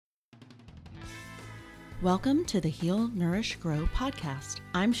Welcome to the Heal, Nourish, Grow podcast.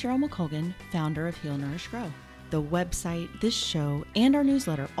 I'm Cheryl McColgan, founder of Heal, Nourish, Grow. The website, this show, and our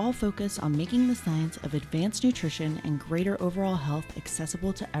newsletter all focus on making the science of advanced nutrition and greater overall health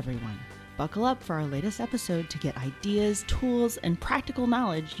accessible to everyone. Buckle up for our latest episode to get ideas, tools, and practical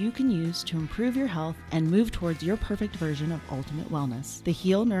knowledge you can use to improve your health and move towards your perfect version of ultimate wellness. The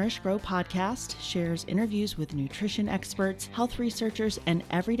Heal, Nourish, Grow podcast shares interviews with nutrition experts, health researchers, and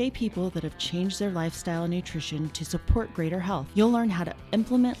everyday people that have changed their lifestyle and nutrition to support greater health. You'll learn how to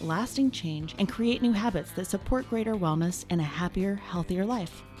implement lasting change and create new habits that support greater wellness and a happier, healthier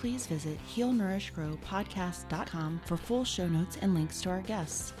life. Please visit healnourishgrowpodcast.com for full show notes and links to our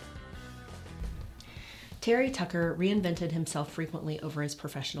guests. Terry Tucker reinvented himself frequently over his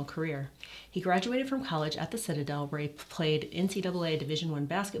professional career. He graduated from college at the Citadel, where he played NCAA Division I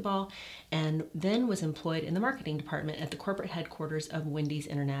basketball, and then was employed in the marketing department at the corporate headquarters of Wendy's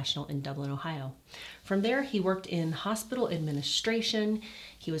International in Dublin, Ohio. From there, he worked in hospital administration.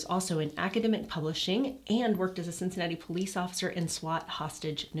 He was also in academic publishing and worked as a Cincinnati police officer and SWAT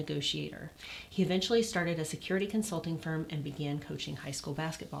hostage negotiator. He eventually started a security consulting firm and began coaching high school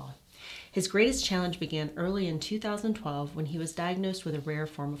basketball. His greatest challenge began early in 2012 when he was diagnosed with a rare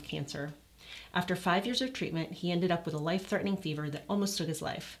form of cancer. After 5 years of treatment, he ended up with a life-threatening fever that almost took his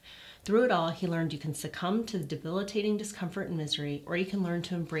life. Through it all, he learned you can succumb to the debilitating discomfort and misery, or you can learn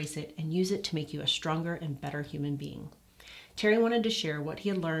to embrace it and use it to make you a stronger and better human being. Terry wanted to share what he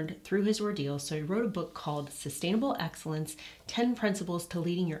had learned through his ordeal, so he wrote a book called Sustainable Excellence: 10 Principles to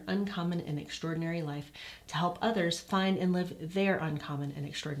Leading Your Uncommon and Extraordinary Life to help others find and live their uncommon and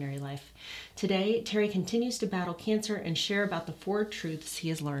extraordinary life. Today, Terry continues to battle cancer and share about the 4 truths he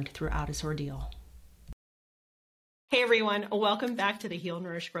has learned throughout his ordeal. Hey everyone, welcome back to the Heal,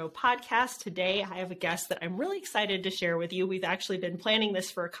 Nourish, Grow podcast. Today I have a guest that I'm really excited to share with you. We've actually been planning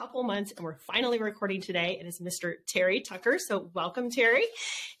this for a couple months and we're finally recording today. It is Mr. Terry Tucker. So welcome, Terry.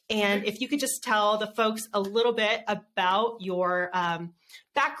 And if you could just tell the folks a little bit about your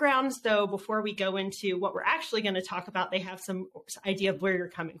backgrounds, though, before we go into what we're actually going to talk about, they have some idea of where you're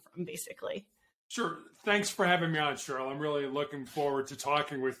coming from, basically. Sure. Thanks for having me on, Cheryl. I'm really looking forward to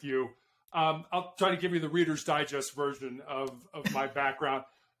talking with you. I'll try to give you the Reader's Digest version of my background.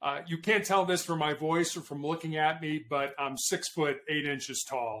 You can't tell this from my voice or from looking at me, but I'm 6'8"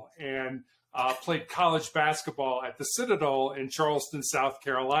 tall and played college basketball at the Citadel in Charleston, South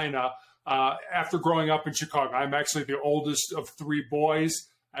Carolina, after growing up in Chicago. I'm actually the oldest of 3 boys.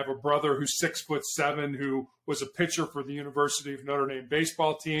 I have a brother who's 6'7", who was a pitcher for the University of Notre Dame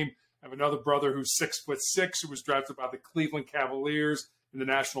baseball team. I have another brother who's 6'6", who was drafted by the Cleveland Cavaliers in the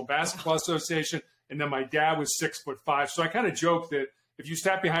National Basketball Association. And then my dad was 6'5". So I kind of joke that if you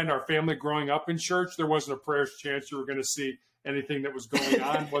sat behind our family growing up in church, there wasn't a prayer's chance you were going to see anything that was going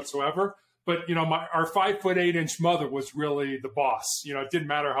on whatsoever. But, you know, our 5'8" mother was really the boss. You know, it didn't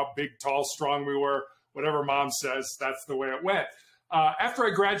matter how big, tall, strong we were, whatever mom says, that's the way it went. After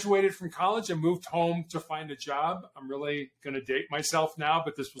I graduated from college, I moved home to find a job. I'm really going to date myself now,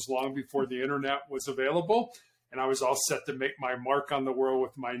 but this was long before the internet was available. And I was all set to make my mark on the world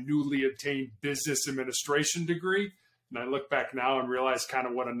with my newly obtained business administration degree. And I look back now and realize kind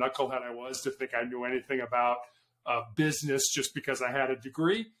of what a knucklehead I was to think I knew anything about business just because I had a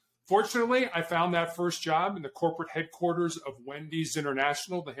degree. Fortunately, I found that first job in the corporate headquarters of Wendy's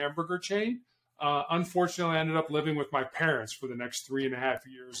International, the hamburger chain. Unfortunately, I ended up living with my parents for the next 3.5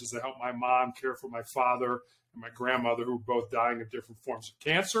 years as I helped my mom care for my father and my grandmother, who were both dying of different forms of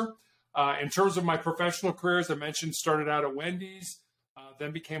cancer. In terms of my professional career, as I mentioned, started out at Wendy's,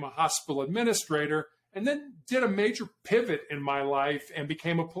 then became a hospital administrator, and then did a major pivot in my life and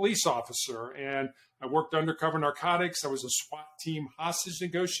became a police officer. And I worked undercover narcotics. I was a SWAT team hostage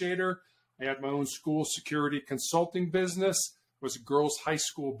negotiator. I had my own school security consulting business. I was a girls' high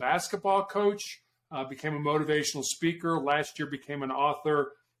school basketball coach, became a motivational speaker. Last year became an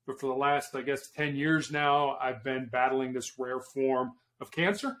author. But for the last, 10 years now, I've been battling this rare form of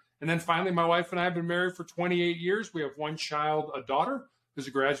cancer. And then finally, my wife and I have been married for 28 years. We have one child, a daughter, who's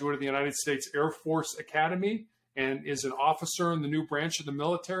a graduate of the United States Air Force Academy and is an officer in the new branch of the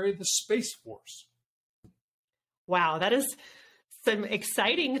military, the Space Force. Wow, that is some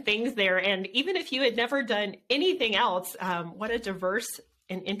exciting things there. And even if you had never done anything else, what a diverse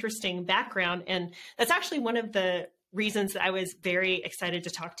and interesting background. And that's actually one of the reasons that I was very excited to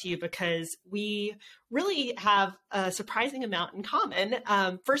talk to you, because we really have a surprising amount in common.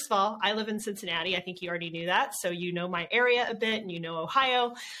 First of all, I live in Cincinnati. I think you already knew that. So you know my area a bit and you know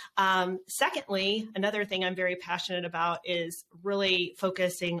Ohio. Secondly, another thing I'm very passionate about is really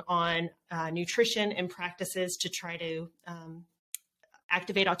focusing on nutrition and practices to try to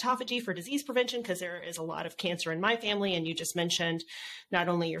activate autophagy for disease prevention, because there is a lot of cancer in my family. And you just mentioned not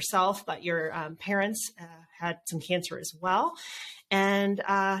only yourself, but your parents had some cancer as well. And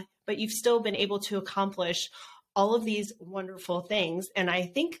but you've still been able to accomplish all of these wonderful things. And I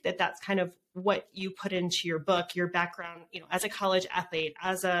think that that's kind of what you put into your book, your background, as a college athlete,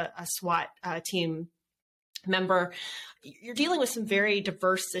 as a SWAT team member. You're dealing with some very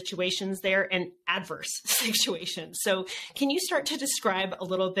diverse situations there and adverse situations. So can you start to describe a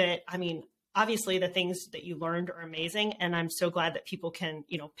little bit? I mean, obviously the things that you learned are amazing. And I'm so glad that people can,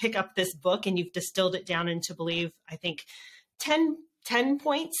 pick up this book, and you've distilled it down into, I think 10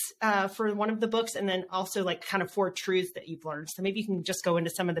 points for one of the books, and then also like kind of 4 truths that you've learned. So maybe you can just go into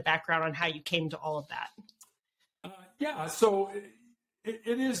some of the background on how you came to all of that. Yeah. So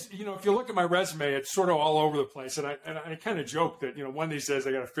it is, if you look at my resume, it's sort of all over the place. And I kind of joke that, one of these days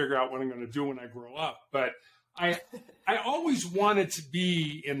I got to figure out what I'm going to do when I grow up. But I always wanted to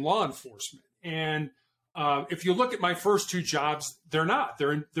be in law enforcement. And if you look at my first 2 jobs, they're not.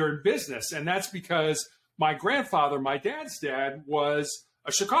 They're in business. And that's because my grandfather, my dad's dad, was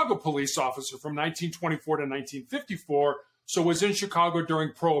a Chicago police officer from 1924 to 1954. So was in Chicago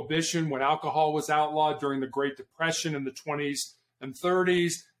during Prohibition, when alcohol was outlawed, during the Great Depression in the 20s and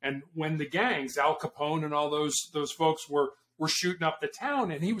 30s, and when the gangs, Al Capone and all those folks were shooting up the town.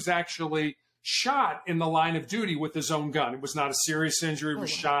 And he was actually shot in the line of duty with his own gun. It was not a serious injury. It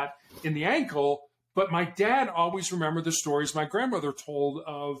was shot in the ankle. But my dad always remembered the stories my grandmother told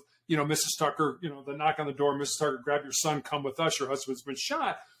of, Mrs. Tucker, the knock on the door, Mrs. Tucker, grab your son, come with us, your husband's been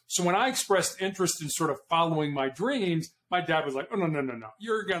shot. So when I expressed interest in sort of following my dreams, my dad was like, oh, no.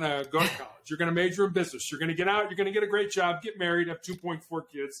 You're going to go to college. You're going to major in business. You're going to get out. You're going to get a great job, get married, have 2.4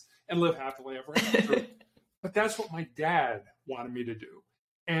 kids, and live happily ever after. But that's what my dad wanted me to do.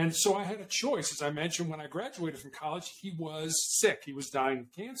 And so I had a choice. As I mentioned, when I graduated from college, he was sick. He was dying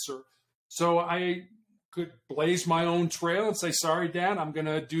of cancer. So I could blaze my own trail and say, sorry, Dad, I'm going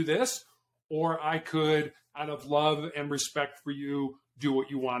to do this. Or I could, out of love and respect for you, do what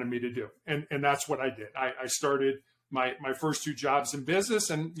you wanted me to do. And that's what I did. I started my first 2 jobs in business.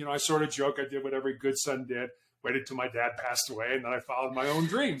 And, I sort of joke, I did what every good son did, waited till my dad passed away, and then I followed my own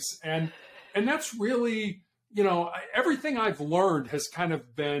dreams. And that's really, everything I've learned has kind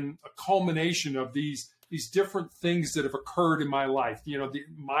of been a culmination of these different things that have occurred in my life, the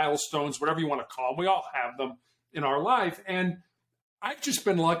milestones, whatever you want to call them. We all have them in our life. And I've just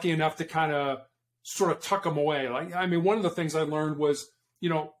been lucky enough to kind of sort of tuck them away. One of the things I learned was,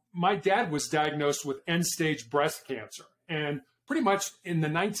 my dad was diagnosed with end-stage breast cancer. And pretty much in the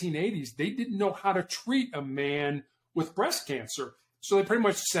 1980s, they didn't know how to treat a man with breast cancer. So they pretty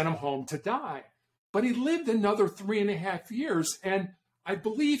much sent him home to die. But he lived another 3.5 years. And I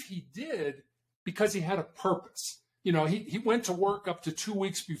believe he did because he had a purpose. He went to work up to 2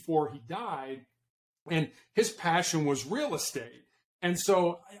 weeks before he died, and his passion was real estate. And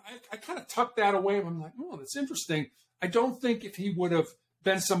so I kind of tucked that away. And I'm like, oh, that's interesting. I don't think if he would have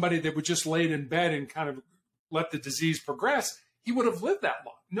been somebody that would just laid in bed and kind of let the disease progress, he would have lived that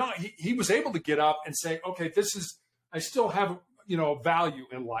long. No, he was able to get up and say, okay, I still have, value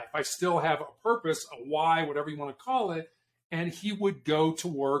in life. I still have a purpose, a why, whatever you want to call it. And he would go to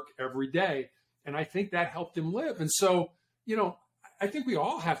work every day. And I think that helped him live. And so, I think we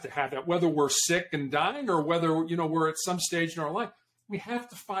all have to have that, whether we're sick and dying or whether, we're at some stage in our life. We have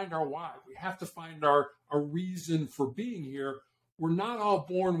to find our why. We have to find our reason for being here. We're not all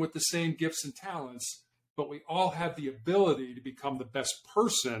born with the same gifts and talents, but we all have the ability to become the best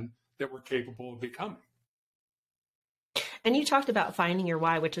person that we're capable of becoming. And you talked about finding your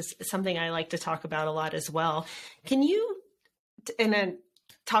why, which is something I like to talk about a lot as well. Can you, and then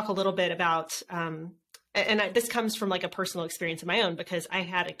talk a little bit about, this comes from like a personal experience of my own, because I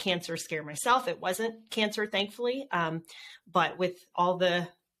had a cancer scare myself. It wasn't cancer, thankfully. But with all the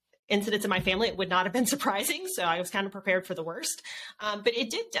incidents in my family, it would not have been surprising. So I was kind of prepared for the worst. But it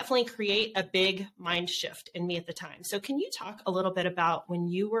did definitely create a big mind shift in me at the time. So can you talk a little bit about when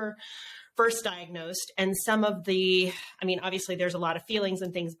you were first diagnosed and some of the, obviously there's a lot of feelings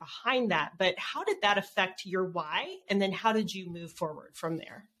and things behind that, but how did that affect your why? And then how did you move forward from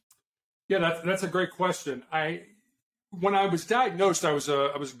there? Yeah, that's a great question. When I was diagnosed, I was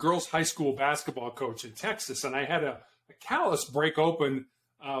a girls' high school basketball coach in Texas, and I had a callus break open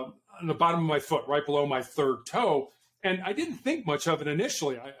on the bottom of my foot, right below my third toe. And I didn't think much of it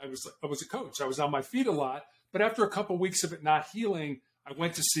initially. I was a coach. I was on my feet a lot. But after a couple of weeks of it not healing, I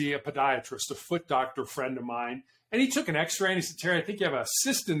went to see a podiatrist, a foot doctor friend of mine. And he took an x-ray and he said, Terry, I think you have a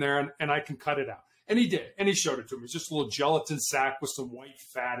cyst in there and I can cut it out. And he did. And he showed it to me. It's just a little gelatin sac with some white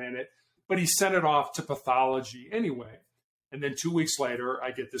fat in it. But he sent it off to pathology anyway. And then 2 weeks later,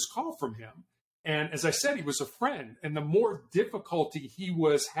 I get this call from him. And as I said, he was a friend. And the more difficulty he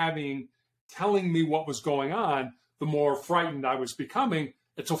was having telling me what was going on, the more frightened I was becoming,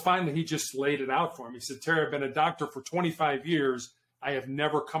 until finally he just laid it out for me. He said, Terry, I've been a doctor for 25 years. I have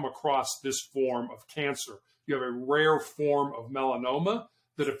never come across this form of cancer. You have a rare form of melanoma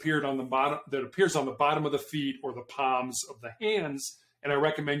that appears on the bottom of the feet or the palms of the hands. And I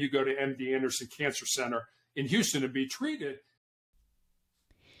recommend you go to MD Anderson Cancer Center in Houston to be treated.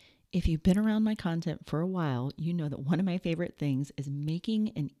 If you've been around my content for a while, you know that one of my favorite things is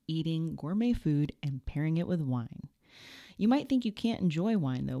making and eating gourmet food and pairing it with wine. You might think you can't enjoy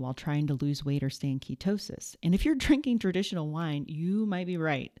wine, though, while trying to lose weight or stay in ketosis. And if you're drinking traditional wine, you might be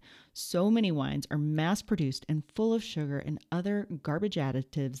right. So many wines are mass-produced and full of sugar and other garbage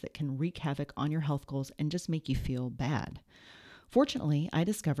additives that can wreak havoc on your health goals and just make you feel bad. Fortunately, I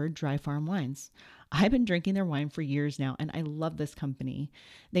discovered Dry Farm Wines. I've been drinking their wine for years now, and I love this company.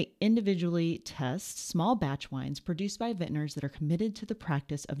 They individually test small batch wines produced by vintners that are committed to the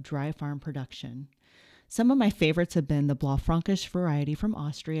practice of dry farm production. Some of my favorites have been the Blaufränkisch variety from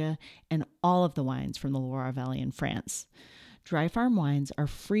Austria and all of the wines from the Loire Valley in France. Dry farm wines are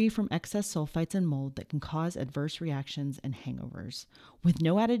free from excess sulfites and mold that can cause adverse reactions and hangovers. With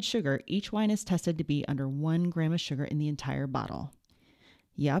no added sugar, each wine is tested to be under 1 gram of sugar in the entire bottle.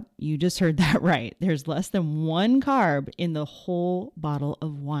 Yep, you just heard that right. There's less than 1 carb in the whole bottle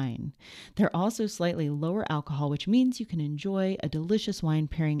of wine. They're also slightly lower alcohol, which means you can enjoy a delicious wine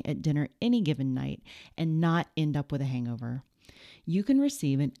pairing at dinner any given night and not end up with a hangover. You can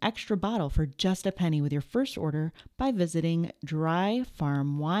receive an extra bottle for just a penny with your first order by visiting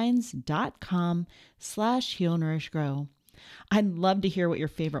dryfarmwines.com/healnourishgrow. I'd love to hear what your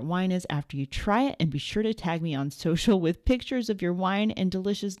favorite wine is after you try it, and be sure to tag me on social with pictures of your wine and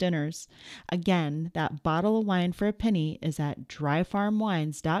delicious dinners. Again, that bottle of wine for a penny is at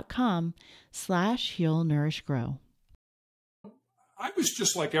dryfarmwines.com/healnourishgrow. I was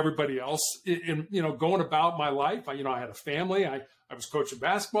just like everybody else in going about my life. I had a family. I was coaching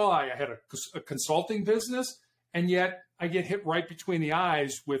basketball. I had a consulting business. And yet I get hit right between the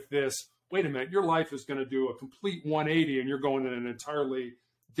eyes with this, wait a minute, your life is going to do a complete 180 and you're going in an entirely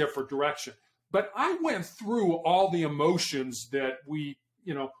different direction. But I went through all the emotions that we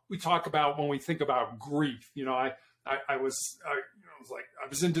talk about when we think about grief. I was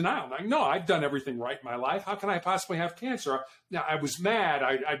in denial. Like, no, I've done everything right in my life. How can I possibly have cancer? Now, I was mad.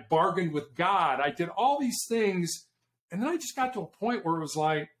 I bargained with God. I did all these things. And then I just got to a point where it was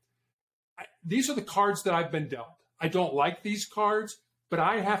like, these are the cards that I've been dealt. I don't like these cards, but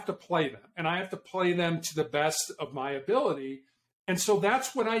I have to play them. And I have to play them to the best of my ability. And so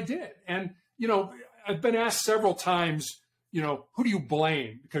that's what I did. And, I've been asked several times, who do you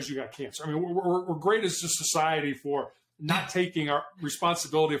blame because you got cancer? I mean, we're great as a society for not taking our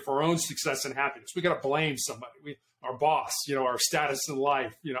responsibility for our own success and happiness. We got to blame somebody, our boss, our status in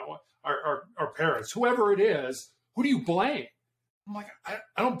life, our parents, whoever it is. Who do you blame? I'm like, I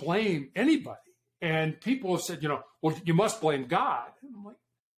don't blame anybody. And people have said, well, you must blame God. And I'm like,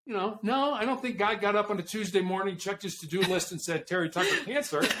 no, I don't think God got up on a Tuesday morning, checked his to-do list and said, Terry Tucker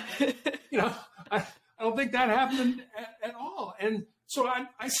cancer. I don't think that happened at all. And so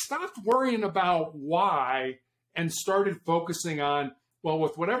I stopped worrying about why and started focusing on, well,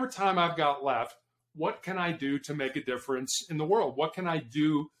 with whatever time I've got left, what can I do to make a difference in the world? What can I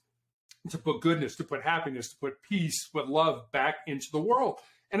do to put goodness, to put happiness, to put peace, put love back into the world?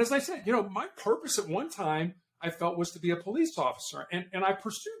 And as I said, my purpose at one time I felt was to be a police officer, and I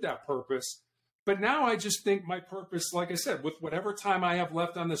pursued that purpose. But now I just think my purpose, like I said, with whatever time I have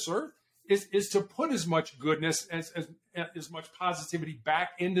left on this earth, is to put as much goodness, as much positivity back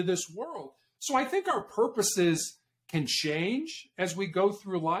into this world. So I think our purposes can change as we go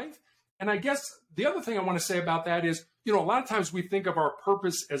through life. And I guess the other thing I want to say about that is, a lot of times we think of our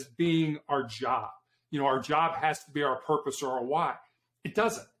purpose as being our job. Our job has to be our purpose or our why. It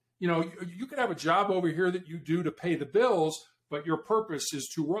doesn't. You could have a job over here that you do to pay the bills, but your purpose is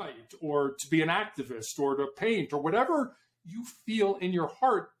to write or to be an activist or to paint or whatever you feel in your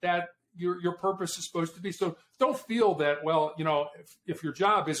heart that your purpose is supposed to be. So don't feel that, well, if your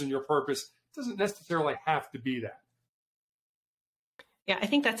job isn't your purpose, it doesn't necessarily have to be that. Yeah, I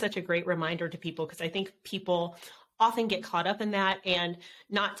think that's such a great reminder to people, because I think people often get caught up in that. And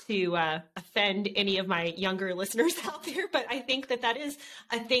not to offend any of my younger listeners out there, but I think that is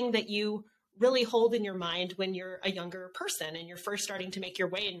a thing that you really hold in your mind when you're a younger person and you're first starting to make your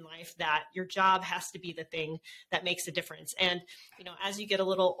way in life, that your job has to be the thing that makes a difference. And, as you get a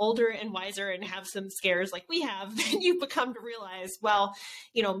little older and wiser and have some scares like we have, then you become to realize, well,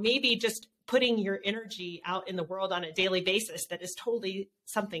 maybe just putting your energy out in the world on a daily basis that is totally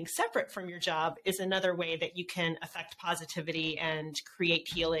something separate from your job is another way that you can affect positivity and create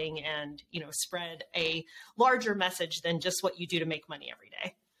healing and, spread a larger message than just what you do to make money every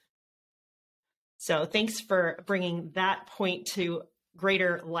day. So thanks for bringing that point to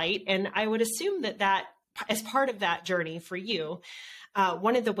greater light. And I would assume that as part of that journey for you,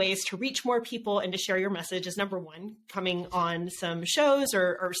 one of the ways to reach more people and to share your message is, number one, coming on some shows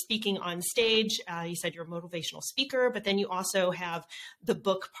or speaking on stage. You said you're a motivational speaker, but then you also have the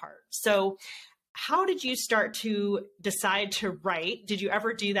book part. So how did you start to decide to write? Did you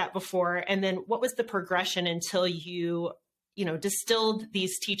ever do that before? And then what was the progression until you distilled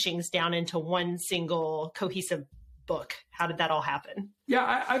these teachings down into one single cohesive book? How did that all happen?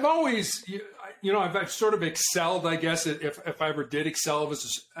 Yeah, I've always, I've sort of excelled, I guess. If I ever did excel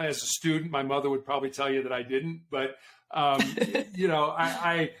as a student, my mother would probably tell you that I didn't. But,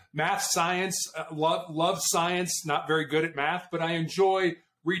 I math, science, love science, not very good at math, but I enjoy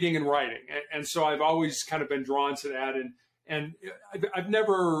reading and writing. And so I've always kind of been drawn to that. And I've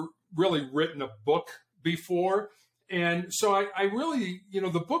never really written a book before. And so I really,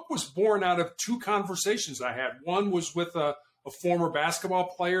 the book was born out of two conversations I had. One was with a former basketball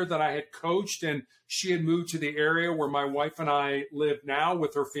player that I had coached, and she had moved to the area where my wife and I live now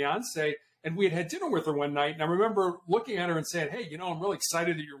with her fiance. And we had dinner with her one night. And I remember looking at her and saying, hey, I'm really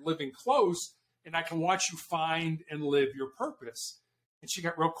excited that you're living close and I can watch you find and live your purpose. And she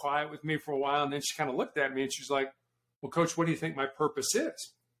got real quiet with me for a while. And then she kind of looked at me and she's like, well, Coach, what do you think my purpose is?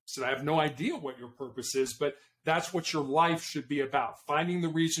 I said, I have no idea what your purpose is, but that's what your life should be about, finding the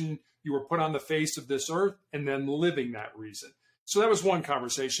reason you were put on the face of this earth and then living that reason. So that was one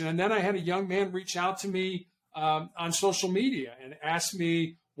conversation. And then I had a young man reach out to me on social media and ask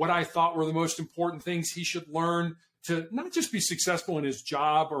me what I thought were the most important things he should learn to not just be successful in his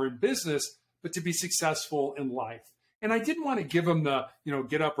job or in business, but to be successful in life. And I didn't want to give him the,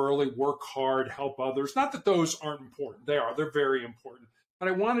 get up early, work hard, help others. Not that those aren't important. They are. They're very important. But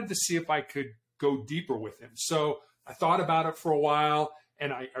I wanted to see if I could go deeper with him. So I thought about it for a while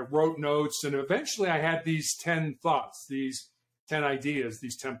and I wrote notes, and eventually I had these 10 thoughts, these 10 ideas,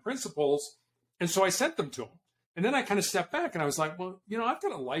 these 10 principles. And so I sent them to him. And then I kind of stepped back and I was like, well, I've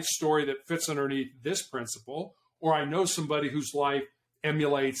got a life story that fits underneath this principle, or I know somebody whose life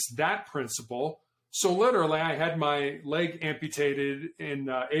emulates that principle. So literally I had my leg amputated in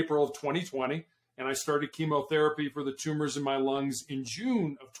April of 2020, and I started chemotherapy for the tumors in my lungs in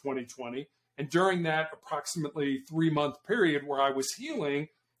June of 2020. And during that approximately 3-month period where I was healing,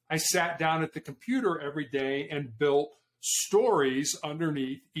 I sat down at the computer every day and built stories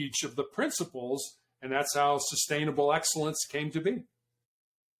underneath each of the principles. And that's how sustainable excellence came to be.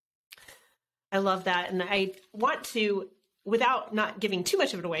 I love that. And I want to, without not giving too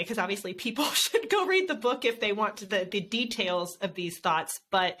much of it away, because obviously people should go read the book if they want the details of these thoughts.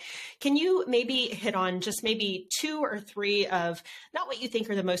 But can you maybe hit on just maybe 2 or 3 of not what you think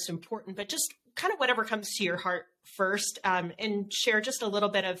are the most important, but just kind of whatever comes to your heart first, and share just a little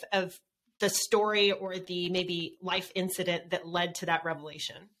bit of the story or the maybe life incident that led to that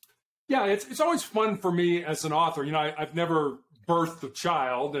revelation? Yeah, it's always fun for me as an author. I've never birthed a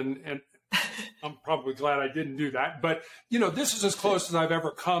child, and I'm probably glad I didn't do that. But, this is as close as I've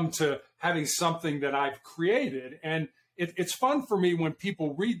ever come to having something that I've created. And it's fun for me when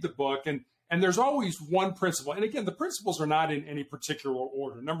people read the book, and there's always one principle. And again, the principles are not in any particular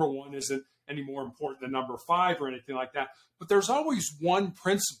order. Number 1 isn't any more important than number 5 or anything like that. But there's always one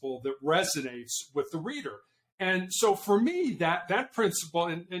principle that resonates with the reader. And so for me, that principle,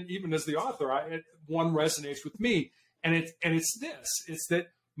 and even as the author, one resonates with me. And it's this. It's that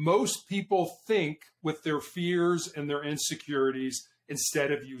most people think with their fears and their insecurities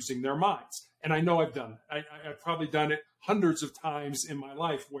instead of using their minds. And I know I've done it. I've probably done it hundreds of times in my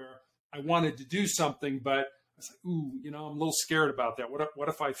life where I wanted to do something, but I was like, ooh, I'm a little scared about that. What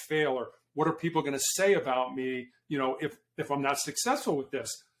if I fail? Or what are people going to say about me, if I'm not successful with this?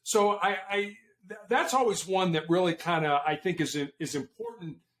 So that's always one that really kind of, I think is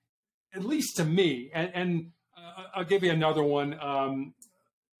important, at least to me. And I'll give you another one.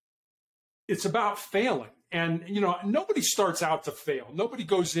 It's about failing. And, nobody starts out to fail. Nobody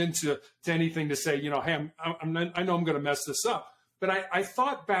goes into anything to say, hey, I know I'm going to mess this up. But I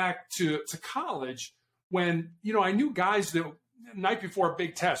thought back to college when, I knew guys that night before a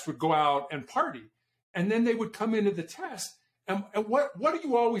big test would go out and party. And then they would come into the test And what do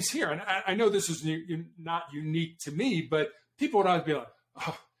you always hear? And I know this is not unique to me, but people would always be like,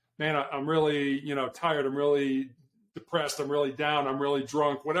 oh, man, I'm really, tired. I'm really depressed. I'm really down. I'm really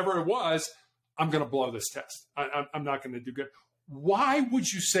drunk. Whatever it was, I'm going to blow this test. I'm not going to do good. Why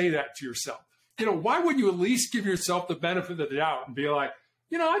would you say that to yourself? Why wouldn't you at least give yourself the benefit of the doubt and be like,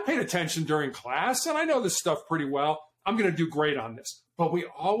 I paid attention during class and I know this stuff pretty well. I'm going to do great on this. But we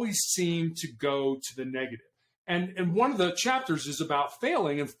always seem to go to the negative. And one of the chapters is about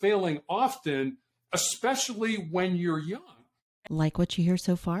failing and failing often, especially when you're young. Like what you hear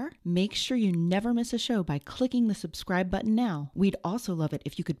so far? Make sure you never miss a show by clicking the subscribe button now. We'd also love it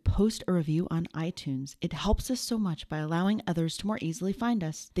if you could post a review on iTunes. It helps us so much by allowing others to more easily find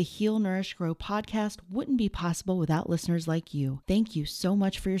us. The Heal, Nourish, Grow podcast wouldn't be possible without listeners like you. Thank you so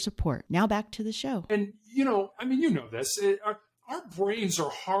much for your support. Now back to the show. And, this. Our brains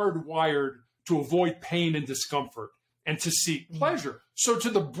are hardwired to avoid pain and discomfort and to seek pleasure. So to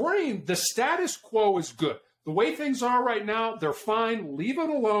the brain, the status quo is good. The way things are right now, they're fine. Leave it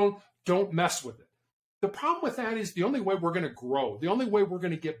alone. Don't mess with it. The problem with that is the only way we're going to grow, the only way we're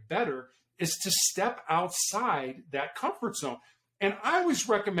going to get better is to step outside that comfort zone. And I always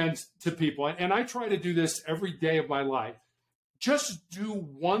recommend to people, and I try to do this every day of my life, just do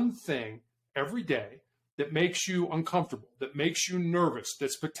one thing every day that makes you uncomfortable, that makes you nervous,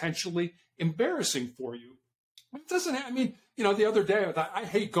 that's potentially embarrassing for you. It doesn't have, the other day, I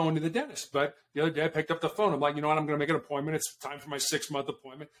hate going to the dentist, but the other day I picked up the phone. I'm like, I'm going to make an appointment. It's time for my 6-month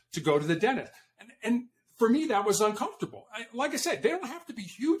appointment to go to the dentist. And for me, that was uncomfortable. Like I said, they don't have to be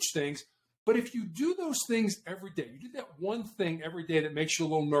huge things, but if you do those things every day, you do that one thing every day that makes you a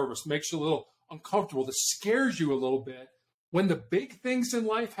little nervous, makes you a little uncomfortable, that scares you a little bit, when the big things in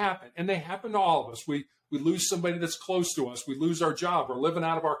life happen, and they happen to all of us, we lose somebody that's close to us, we lose our job, we're living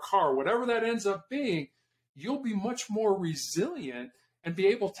out of our car, whatever that ends up being, you'll be much more resilient and be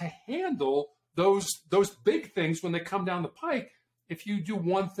able to handle those big things when they come down the pike if you do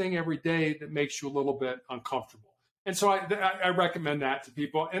one thing every day that makes you a little bit uncomfortable. And so I recommend that to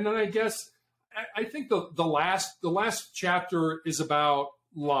people. And then I guess I think the last chapter is about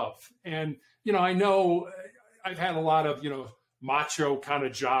love. And, I know I've had a lot of, macho kind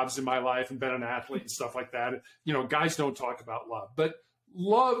of jobs in my life and been an athlete and stuff like that. Guys don't talk about love, but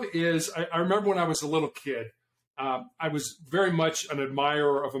love is, I remember when I was a little kid, I was very much an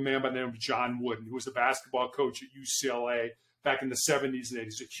admirer of a man by the name of John Wooden, who was a basketball coach at UCLA back in the 70s and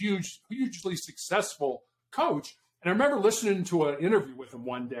 80s, a hugely successful coach. And I remember listening to an interview with him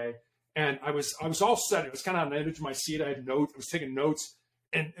one day, and I was all set. It was kind of on the edge of my seat. I was taking notes,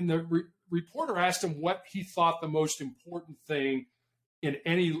 and the reporter asked him what he thought the most important thing in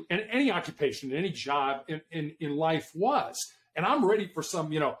any occupation, in any job in life was. And I'm ready for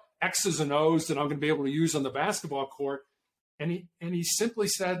some, X's and O's that I'm going to be able to use on the basketball court. And he simply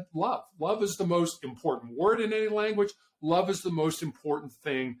said, love. Love is the most important word in any language. Love is the most important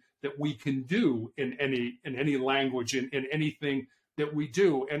thing that we can do in any language, in anything that we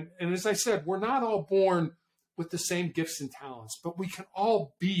do. And as I said, we're not all born with the same gifts and talents, but we can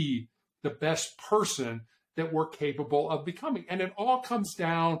all be the best person that we're capable of becoming. And it all comes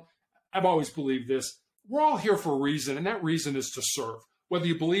down, I've always believed this, we're all here for a reason, and that reason is to serve. Whether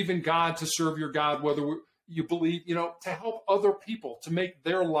you believe in God, to serve your God, whether you believe, to help other people, to make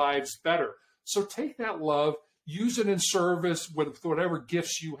their lives better. So take that love, use it in service with whatever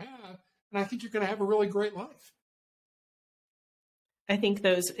gifts you have, and I think you're going to have a really great life. I think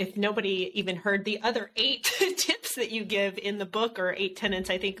those, if nobody even heard the other 8 tips that you give in the book, or 8 tenets,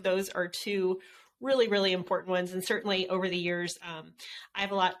 I think those are 2 really, really important ones. And certainly over the years, I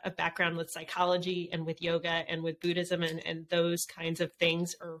have a lot of background with psychology and with yoga and with Buddhism, and those kinds of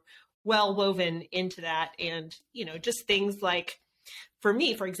things are well woven into that. And, just things like, for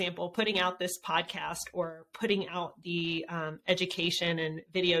me, for example, putting out this podcast or putting out the education and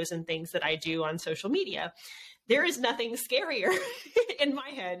videos and things that I do on social media, there is nothing scarier in my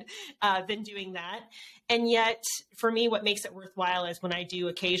head than doing that. And yet, for me, what makes it worthwhile is when I do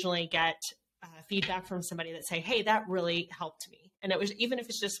occasionally get feedback from somebody that say, hey, that really helped me. And it was, even if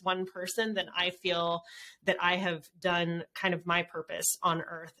it's just one person, then I feel that I have done kind of my purpose on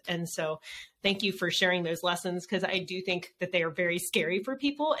earth. And so thank you for sharing those lessons, because I do think that they are very scary for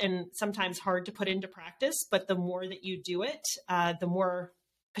people and sometimes hard to put into practice. But the more that you do it, the more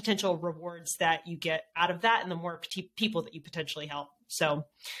potential rewards that you get out of that, and the more people that you potentially help. So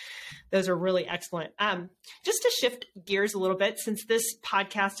those are really excellent. Just to shift gears a little bit, since this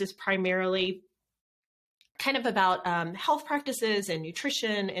podcast is primarily kind of about health practices and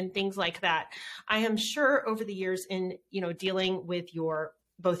nutrition and things like that, I am sure over the years in, dealing with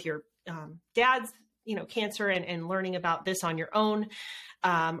both your dad's cancer and learning about this on your own,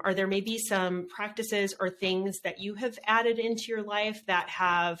 are there maybe some practices or things that you have added into your life that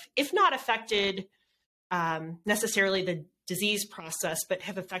have, if not affected necessarily the disease process, but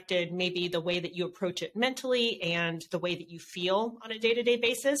have affected maybe the way that you approach it mentally and the way that you feel on a day-to-day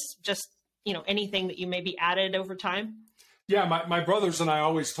basis? Just, anything that you maybe added over time? Yeah, my brothers and I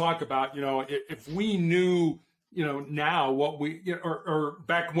always talk about, if we knew, now what we, or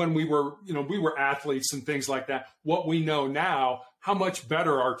back when we were athletes and things like that, what we know now, how much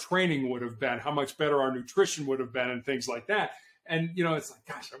better our training would have been, how much better our nutrition would have been and things like that. And, it's like,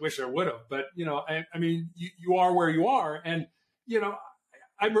 gosh, I wish I would have, but, I mean, you are where you are. And,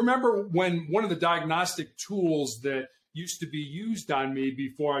 I remember when one of the diagnostic tools that used to be used on me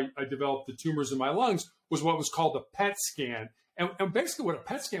before I developed the tumors in my lungs was what was called a PET scan. And basically what a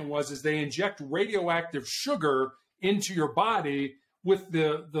PET scan was is they inject radioactive sugar into your body with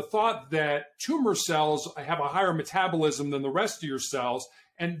the thought that tumor cells have a higher metabolism than the rest of your cells,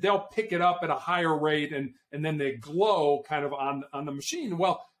 and they'll pick it up at a higher rate, and then they glow kind of on the machine.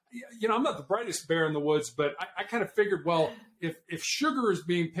 Well, I'm not the brightest bear in the woods, but I kind of figured, well, if sugar is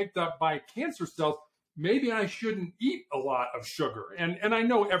being picked up by cancer cells, maybe I shouldn't eat a lot of sugar. And I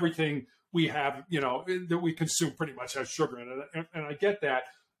know everything we have, that we consume pretty much has sugar in it, and I get that.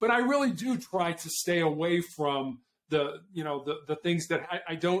 But I really do try to stay away from the things that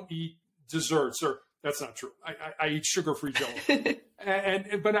I don't eat desserts, or that's not true. I eat sugar-free Jello,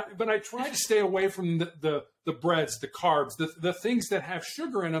 but I try to stay away from the breads, the carbs, the things that have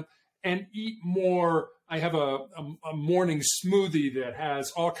sugar in them, and eat more. I have a morning smoothie that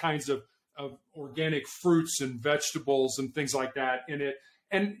has all kinds of organic fruits and vegetables and things like that in it,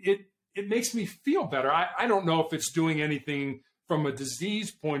 and it makes me feel better. I don't know if it's doing anything from a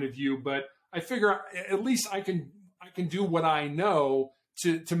disease point of view, but I figure at least I can do what I know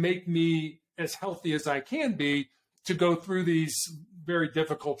to make me as healthy as I can be to go through these very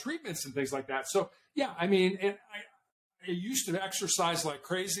difficult treatments and things like that. So yeah, I mean, I used to exercise like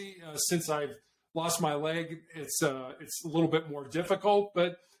crazy. Since I've lost my leg, it's a little bit more difficult.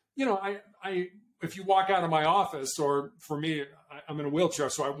 But if you walk out of my office, or for me, I'm in a wheelchair,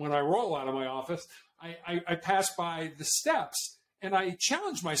 so when I roll out of my office, I pass by the steps, and I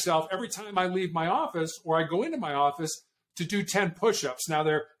challenge myself every time I leave my office or I go into my office to do 10 push-ups. Now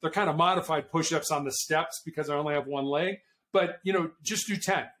they're kind of modified push-ups on the steps because I only have one leg, but just do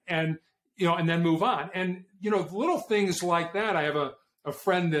 10 and then move on. And little things like that. I have a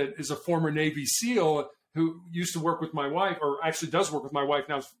friend that is a former Navy SEAL who used to work with my wife, or actually does work with my wife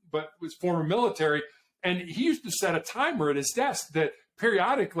now, but was former military. And he used to set a timer at his desk that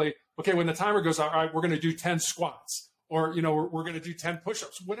periodically, okay, when the timer goes, all right, we're going to do 10 squats, or, we're going to do 10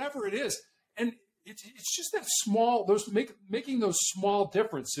 push-ups, whatever it is. And it's just that small, making those small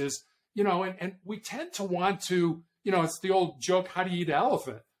differences, and we tend to want to, it's the old joke, how do you eat an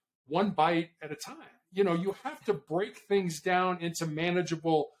elephant? One bite at a time. You have to break things down into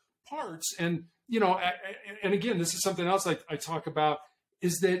manageable parts. And, and again, this is something else I talk about,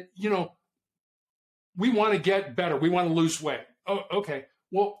 is that, we want to get better. We want to lose weight. Oh, okay.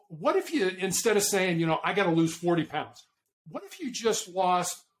 Well, what if you, instead of saying, I got to lose 40 pounds, what if you just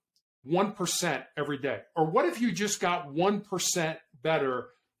lost 1% every day? Or what if you just got 1% better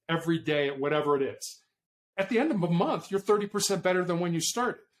every day at whatever it is? At the end of a month, you're 30% better than when you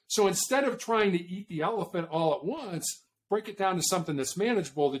started. So instead of trying to eat the elephant all at once, break it down to something that's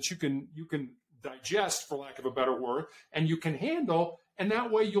manageable, that you can digest, for lack of a better word, and you can handle. And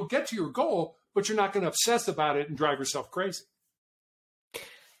that way you'll get to your goal, but you're not going to obsess about it and drive yourself crazy.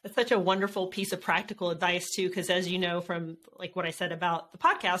 That's such a wonderful piece of practical advice too, because as you know from like what I said about the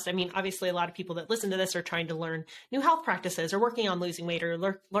podcast, I mean, obviously a lot of people that listen to this are trying to learn new health practices or working on losing weight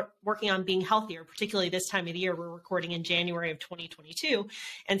or working on being healthier, particularly this time of the year. We're recording in January of 2022.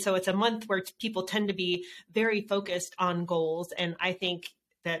 And so it's a month where people tend to be very focused on goals. And I think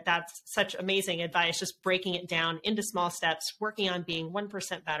that's such amazing advice, just breaking it down into small steps, working on being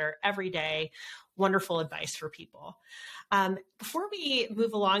 1% better every day. Wonderful advice for people. Before we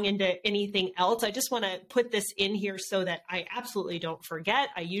move along into anything else, I just want to put this in here so that I absolutely don't forget.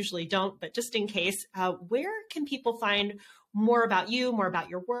 I usually don't, but just in case, where can people find more about you, more about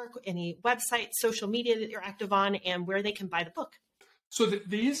your work, any websites, social media that you're active on, and where they can buy the book? So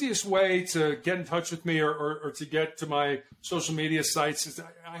the easiest way to get in touch with me or to get to my social media sites is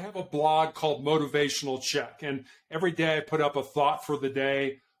I have a blog called Motivational Check. And every day I put up a thought for the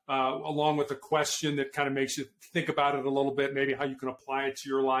day, along with a question that kind of makes you think about it a little bit, maybe how you can apply it to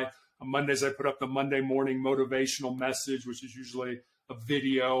your life. On Mondays, I put up the Monday morning motivational message, which is usually a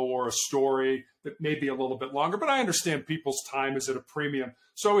video or a story that may be a little bit longer, but I understand people's time is at a premium.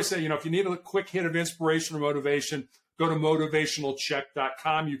 So I always say, if you need a quick hit of inspiration or motivation, go to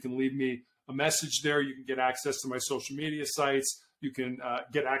motivationalcheck.com. You can leave me a message there. You can get access to my social media sites. You can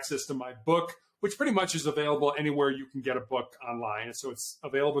get access to my book, which pretty much is available anywhere you can get a book online. And so it's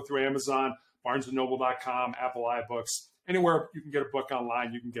available through Amazon, barnesandnoble.com, Apple iBooks, anywhere you can get a book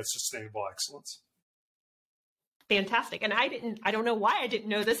online, you can get Sustainable Excellence. Fantastic. And I don't know why I didn't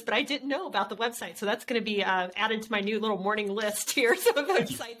know this, but I didn't know about the website. So that's going to be added to my new little morning list here, some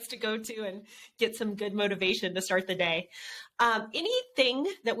websites to go to and get some good motivation to start the day.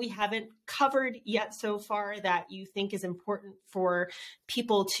 Anything that we haven't covered yet so far that you think is important for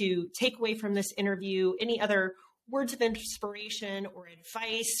people to take away from this interview? Any other words of inspiration or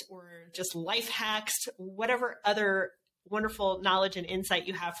advice or just life hacks, whatever other wonderful knowledge and insight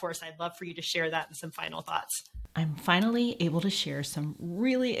you have for us, I'd love for you to share that and some final thoughts. I'm finally able to share some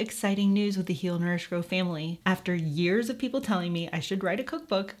really exciting news with the Heal, Nourish, Grow family. After years of people telling me I should write a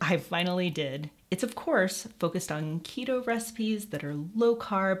cookbook, I finally did. It's, of course, focused on keto recipes that are low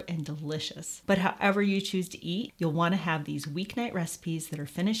carb and delicious. But however you choose to eat, you'll want to have these weeknight recipes that are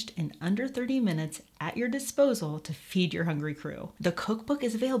finished in under 30 minutes at your disposal to feed your hungry crew. The cookbook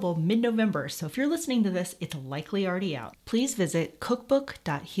is available mid-November, so if you're listening to this, it's likely already out. Please visit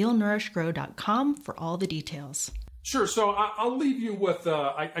cookbook.healnourishgrow.com for all the details. Sure. So I'll leave you with,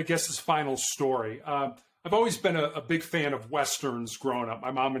 I guess, this final story. I've always been a big fan of Westerns growing up. My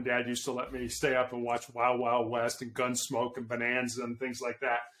mom and dad used to let me stay up and watch Wild Wild West and Gunsmoke and Bonanza and things like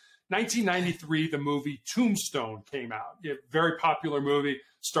that. 1993, the movie Tombstone came out. A very popular movie.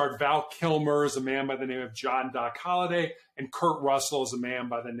 Starred Val Kilmer as a man by the name of John Doc Holliday and Kurt Russell as a man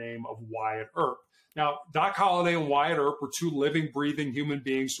by the name of Wyatt Earp. Now, Doc Holliday and Wyatt Earp were two living, breathing human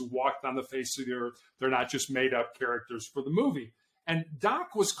beings who walked on the face of the earth. They're not just made-up characters for the movie. And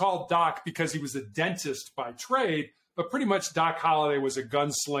Doc was called Doc because he was a dentist by trade, but pretty much Doc Holliday was a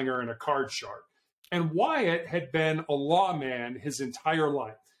gunslinger and a card shark. And Wyatt had been a lawman his entire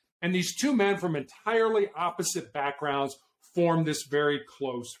life. And these two men from entirely opposite backgrounds formed this very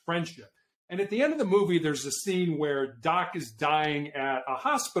close friendship. And at the end of the movie, there's a scene where Doc is dying at a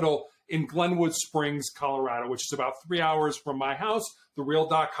hospital in Glenwood Springs, Colorado, which is about 3 hours from my house. The real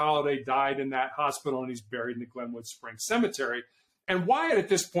Doc Holliday died in that hospital, and he's buried in the Glenwood Springs Cemetery. And Wyatt, at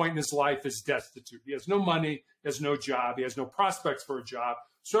this point in his life, is destitute. He has no money, he has no job, he has no prospects for a job.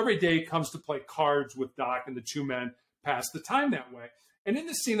 So every day he comes to play cards with Doc, and the two men pass the time that way. And in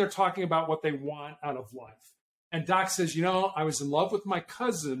this scene, they're talking about what they want out of life. And Doc says, I was in love with my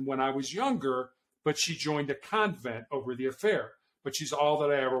cousin when I was younger, but she joined a convent over the affair. But she's all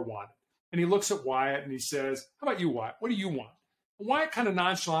that I ever wanted. And he looks at Wyatt and he says, how about you, Wyatt? What do you want? And Wyatt kind of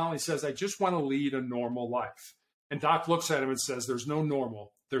nonchalantly says, I just want to lead a normal life. And Doc looks at him and says, there's no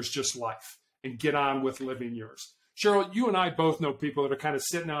normal, there's just life. And get on with living yours. Cheryl, you and I both know people that are kind of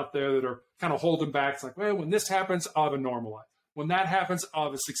sitting out there that are kind of holding back. It's like, well, when this happens, I'll have a normal life. When that happens, I'll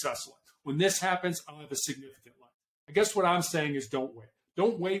have a successful life. When this happens, I'll have a significant life. I guess what I'm saying is don't wait.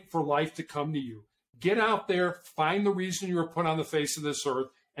 Don't wait for life to come to you. Get out there, find the reason you were put on the face of this earth,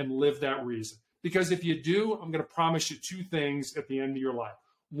 and live that reason. Because if you do, I'm going to promise you two things at the end of your life.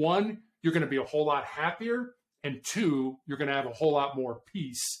 One, you're going to be a whole lot happier. And two, you're going to have a whole lot more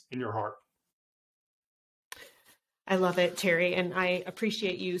peace in your heart. I love it, Terry, and I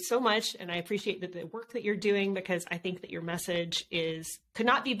appreciate you so much, and I appreciate the work that you're doing, because I think that your message could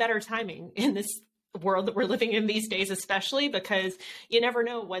not be better timing in this world that we're living in these days, especially because you never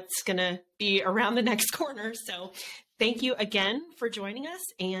know what's going to be around the next corner. So thank you again for joining us,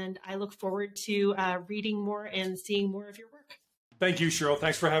 and I look forward to reading more and seeing more of your work. Thank you, Cheryl.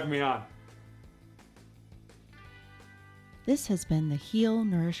 Thanks for having me on. This has been the Heal,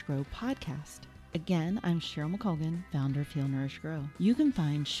 Nourish, Grow podcast. Again, I'm Cheryl McColgan, founder of Heal, Nourish, Grow. You can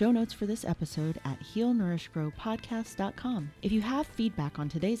find show notes for this episode at healnourishgrowpodcast.com. If you have feedback on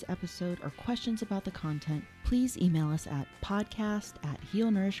today's episode or questions about the content, please email us at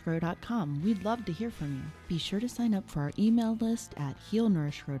podcast@healnourishgrow.com. We'd love to hear from you. Be sure to sign up for our email list at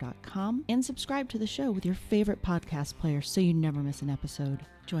healnourishgrow.com and subscribe to the show with your favorite podcast player so you never miss an episode.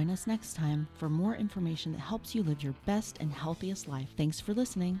 Join us next time for more information that helps you live your best and healthiest life. Thanks for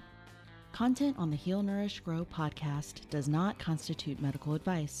listening. Content on the Heal, Nourish, Grow podcast does not constitute medical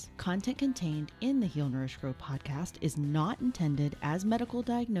advice. Content contained in the Heal, Nourish, Grow podcast is not intended as medical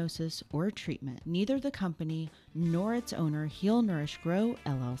diagnosis or treatment. Neither the company nor its owner, Heal, Nourish, Grow,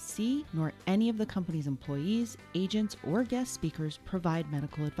 LLC, nor any of the company's employees, agents, or guest speakers provide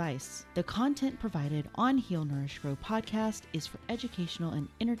medical advice. The content provided on Heal, Nourish, Grow podcast is for educational and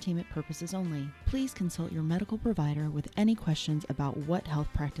entertainment purposes only. Please consult your medical provider with any questions about what health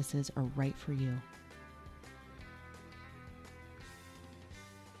practices are right for you.